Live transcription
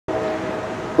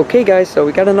Okay guys, so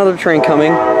we got another train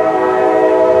coming.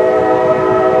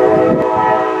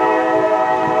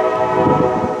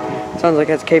 Sounds like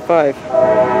that's K5.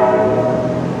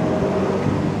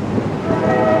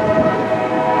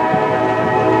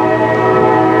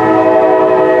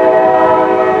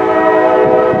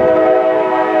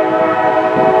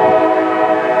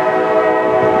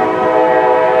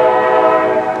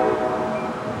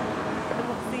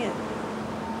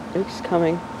 It's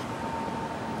coming.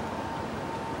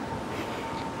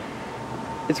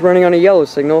 It's running on a yellow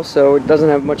signal, so it doesn't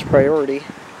have much priority.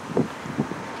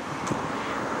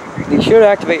 You should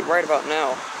activate right about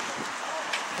now.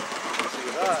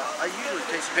 I usually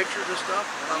take pictures of stuff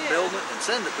when I'm building it and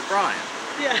send it to Brian.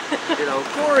 Yeah. You know,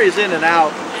 Corey's in and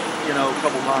out, you know, a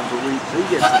couple times a week, so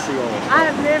he gets to see all of it. I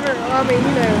have never, I mean,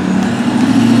 you know,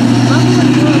 I'm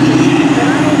going to love it, but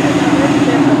I don't think I've ever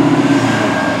been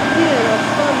a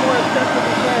son more obsessed with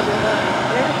his dad than mine.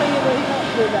 Everything you know, he talks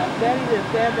to me about, daddy this,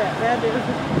 dad that, dad this.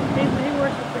 He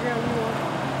works to figure out what he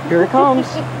wants. Here it comes.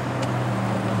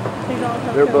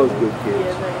 They're both good kids.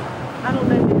 Yeah, I don't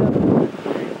know the other one.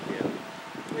 Yeah.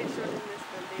 We sure did miss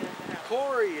them being at the house.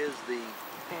 Corey is the,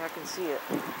 Yeah, I can see it.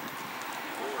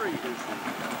 Corey is the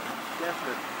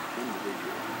definite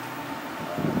individual.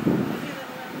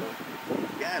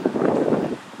 Yeah, I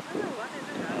know, I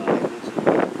didn't know that.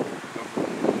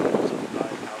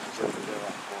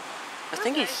 I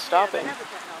think he's stopping.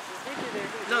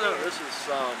 No, this is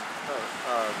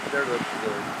they're the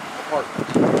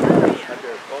apartments. Right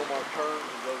there, Beaumont turns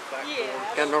and goes back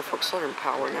towards. Got Norfolk Southern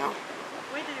power now.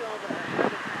 We do all the other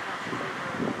houses.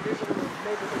 There's a little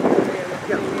neighborhood area that's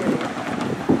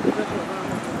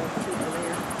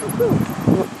Oh, cool.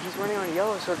 He's running on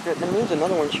yellow, so that means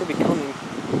another one should be coming.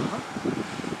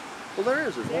 Well,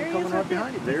 there's one coming right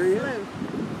behind you. There he is.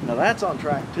 Now that's on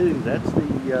track 2. That's the.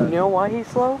 You know why he's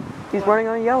slow? He's running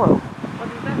on yellow. What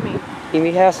does that mean?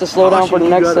 He has to slow down for the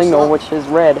next signal, which is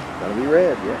red. Gotta be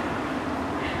red, yeah.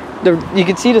 You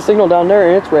can see the signal down there,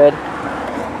 and it's red.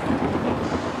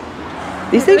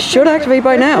 These things should activate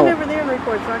by now. Stand over there and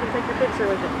record so I can take your picture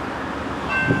with it.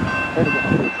 There we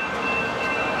go.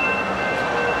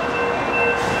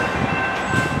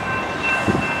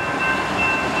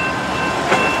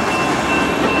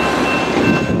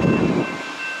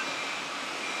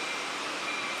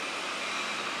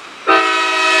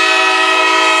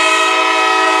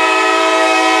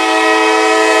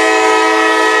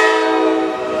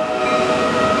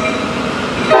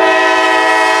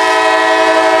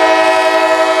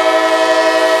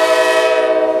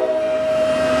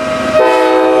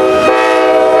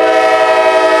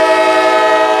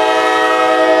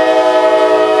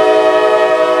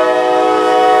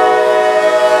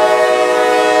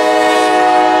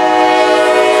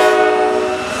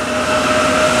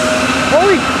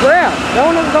 Crap, that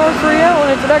one is an R3L and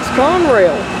it's an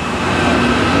Conrail.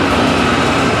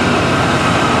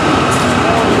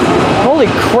 Holy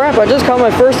crap, I just caught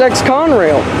my first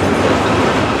Conrail.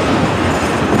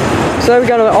 So we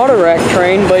got an Autorack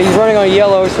train, but he's running on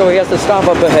yellow, so he has to stop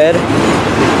up ahead.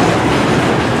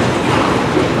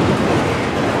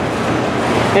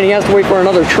 And he has to wait for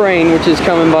another train, which is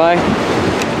coming by.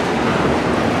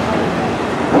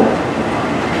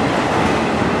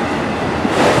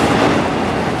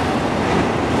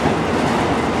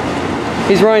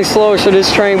 He's running slow, so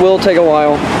this train will take a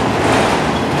while.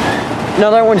 Now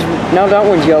that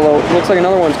one's yellow. It looks like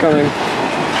another one's coming.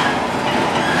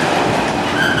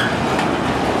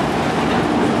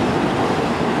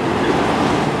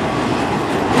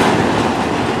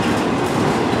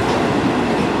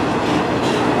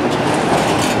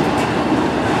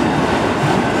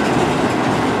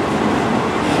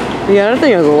 Yeah, that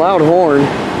thing has a loud horn.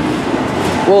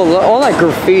 Well, all that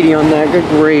graffiti on that, good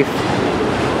grief.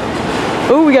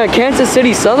 Oh, we got Kansas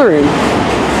City Southern.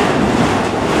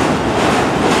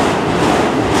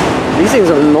 These things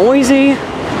are noisy.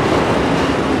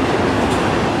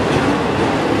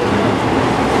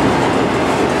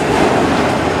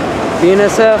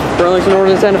 BNSF, Burlington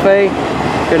Northern Santa Fe.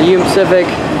 Got a Union Pacific.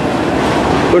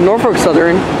 With Norfolk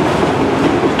Southern.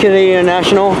 Canadian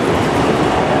National.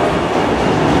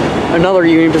 Another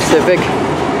Union Pacific.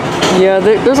 Yeah,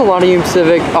 there's a lot of Union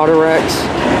Pacific, Autoracks.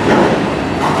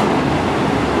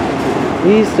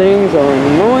 These things are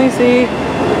noisy.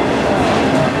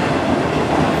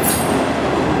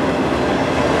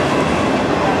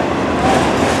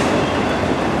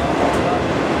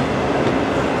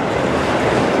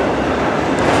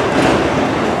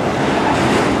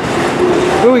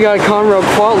 Ooh, we got a Conrail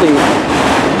quality.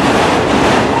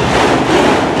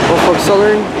 Norfolk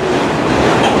Southern.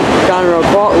 Conrail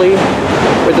quality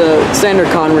with the standard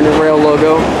Conrail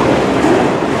logo.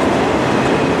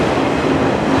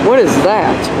 What is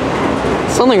that?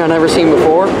 Something I've never seen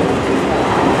before.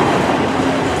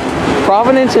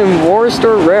 Providence and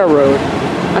Worcester Railroad.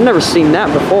 I've never seen that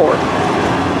before.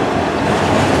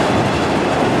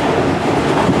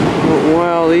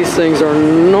 Wow, these things are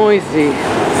noisy.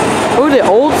 Oh, the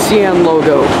old CN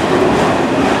logo.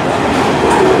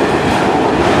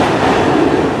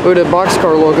 Oh, the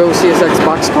boxcar logo, CSX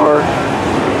boxcar.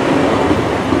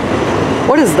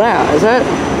 What is that? Is that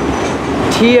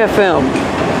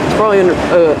TFM? It's probably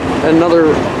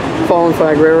another Fallen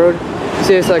Flag Railroad.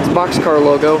 CSX boxcar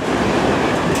logo.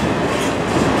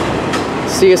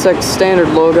 CSX standard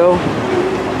logo.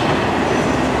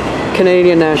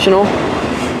 Canadian National.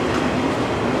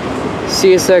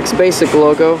 CSX basic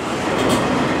logo.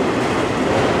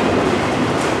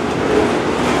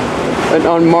 An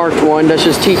unmarked one, that's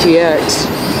just TTX.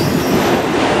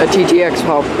 A TTX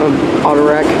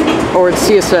Autorack. Or it's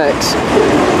CSX.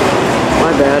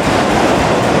 My bad.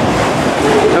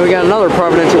 And we got another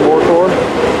Providential War Corps.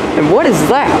 And what is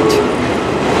that?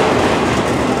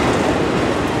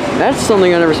 That's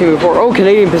something I've never seen before. Oh,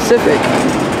 Canadian Pacific.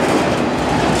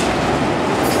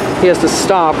 He has to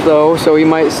stop though, so he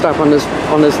might stop on this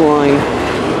line.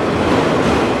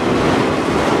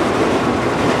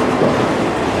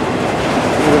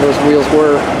 Where those wheels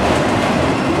were.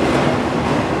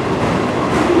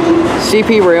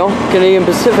 CP Rail, Canadian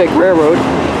Pacific Railroad,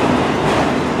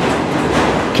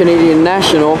 Canadian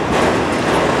National.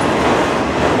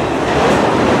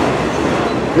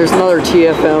 There's another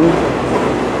TFM.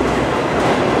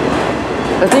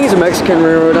 I think it's a Mexican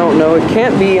railroad, I don't know. It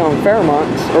can't be on Fairmont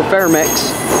or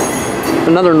Fairmex.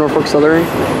 Another Norfolk Southern.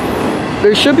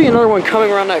 There should be another one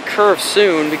coming around that curve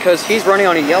soon because he's running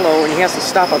on a yellow and he has to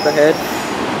stop at the head.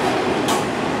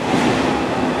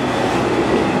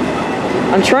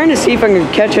 I'm trying to see if I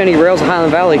can catch any Rails of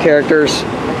Highland Valley characters.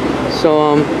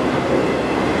 So,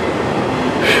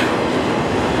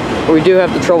 we do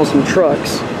have to trouble some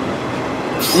trucks.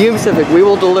 Union Pacific, we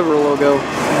will deliver logo.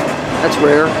 That's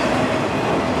rare.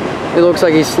 It looks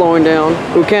like he's slowing down.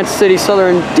 Ooh, Kansas City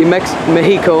Southern de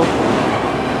Mexico.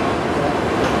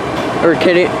 Or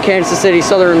Kansas City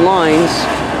Southern Lines.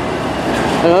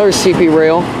 Another CP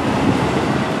rail.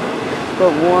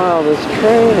 But wow, this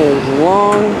train is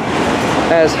long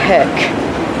as heck.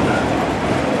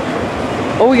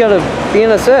 Oh, we got a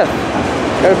BNSF.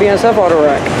 Got a BNSF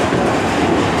Autorack.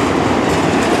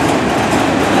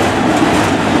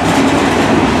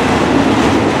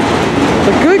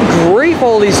 But good grief,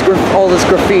 all this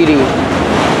graffiti.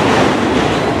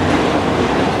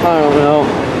 I don't know.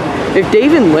 If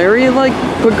Dave and Larry like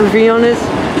put graffiti on this,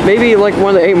 maybe like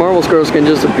one of the 8 Marbles girls can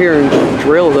just appear and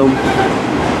drill them.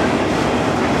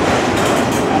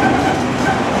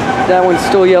 That one's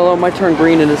still yellow. Might turn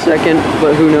green in a second,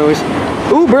 but who knows.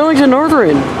 Ooh, Burlington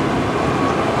Northern.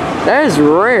 That is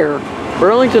rare.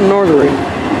 Burlington Northern.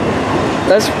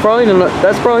 That's probably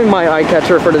my eye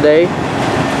catcher for today.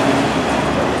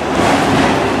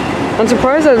 I'm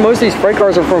surprised that most of these freight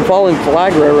cars are from Fallen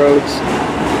Flag Railroads.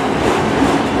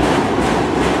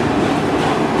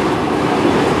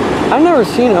 I've never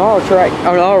seen an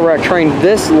Autorack train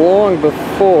this long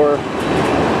before.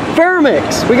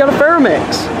 Fairmix! We got a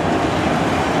Fairmix!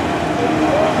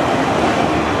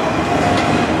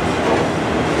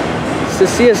 It's the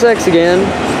CSX again.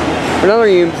 Another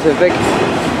Union Pacific.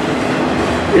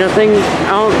 You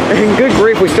know, good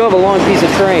grief, we still have a long piece of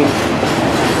train.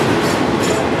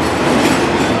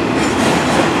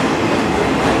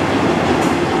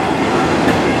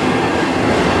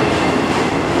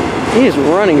 He is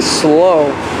running slow.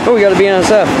 Oh, we got a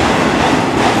BNSF.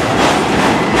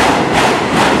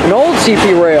 An old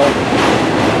CP rail.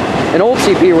 An old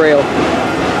CP rail.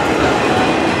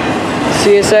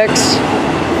 CSX.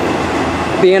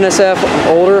 BNSF,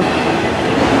 older.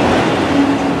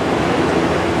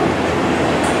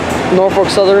 Norfolk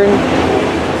Southern.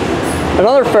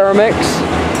 Another Fairmix.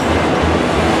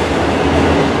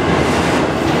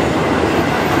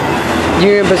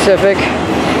 Union Pacific.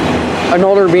 An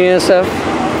older BNSF.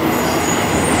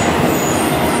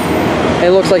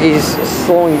 It looks like he's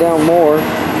slowing down more.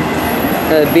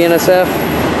 BNSF,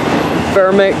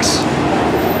 Fairmix,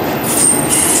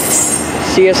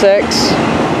 CSX,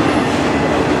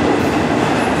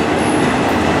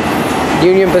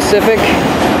 Union Pacific,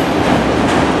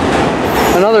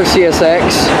 another CSX,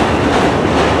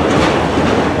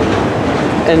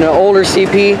 and an older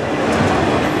CP.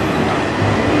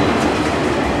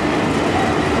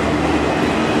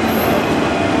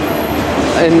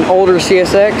 An older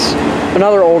CSX,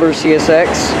 another older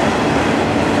CSX,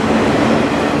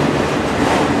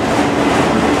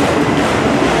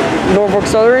 Norfolk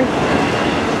Southern,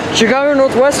 Chicago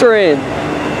Northwestern.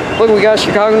 Look, we got a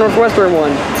Chicago Northwestern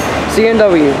one.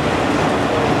 CNW.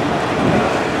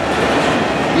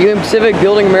 Union Pacific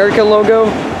Building America logo.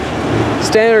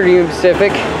 Standard Union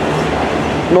Pacific.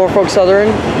 Norfolk Southern.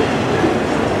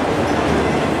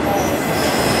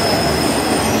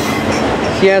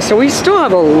 Yeah, so we still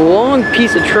have a long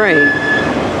piece of train.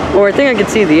 Or I think I can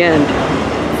see the end.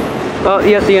 Oh,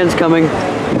 yes, the end's coming.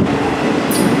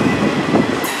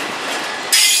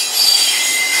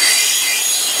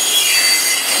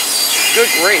 Good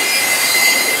grief.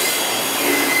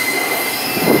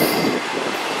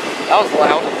 That was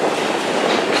loud.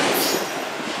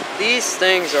 These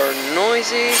things are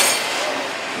noisy.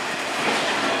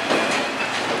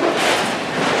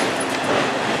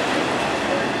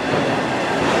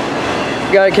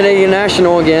 Got a Canadian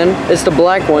National again. It's the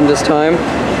black one this time.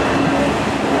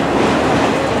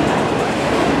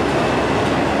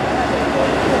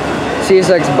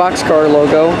 CSX boxcar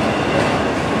logo.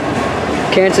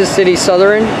 Kansas City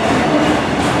Southern.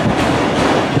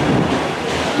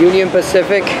 Union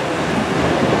Pacific.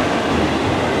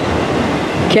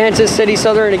 Kansas City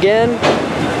Southern again.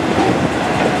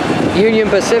 Union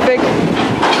Pacific.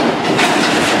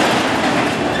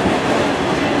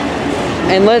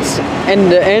 And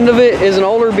the end of it is an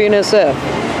older BNSF.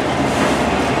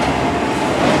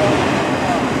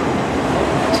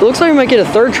 So it looks like we might get a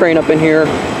third train up in here.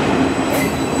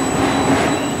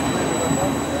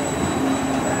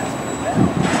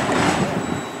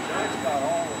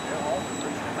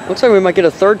 Looks like we might get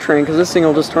a third train because this thing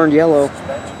will just turn yellow.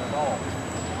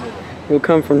 We'll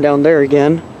come from down there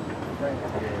again.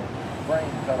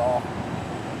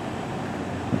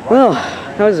 Well,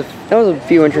 that was a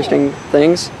few interesting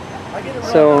things.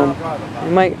 So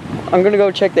I'm gonna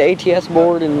go check the ATCS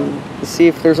board and see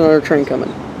if there's another train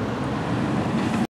coming.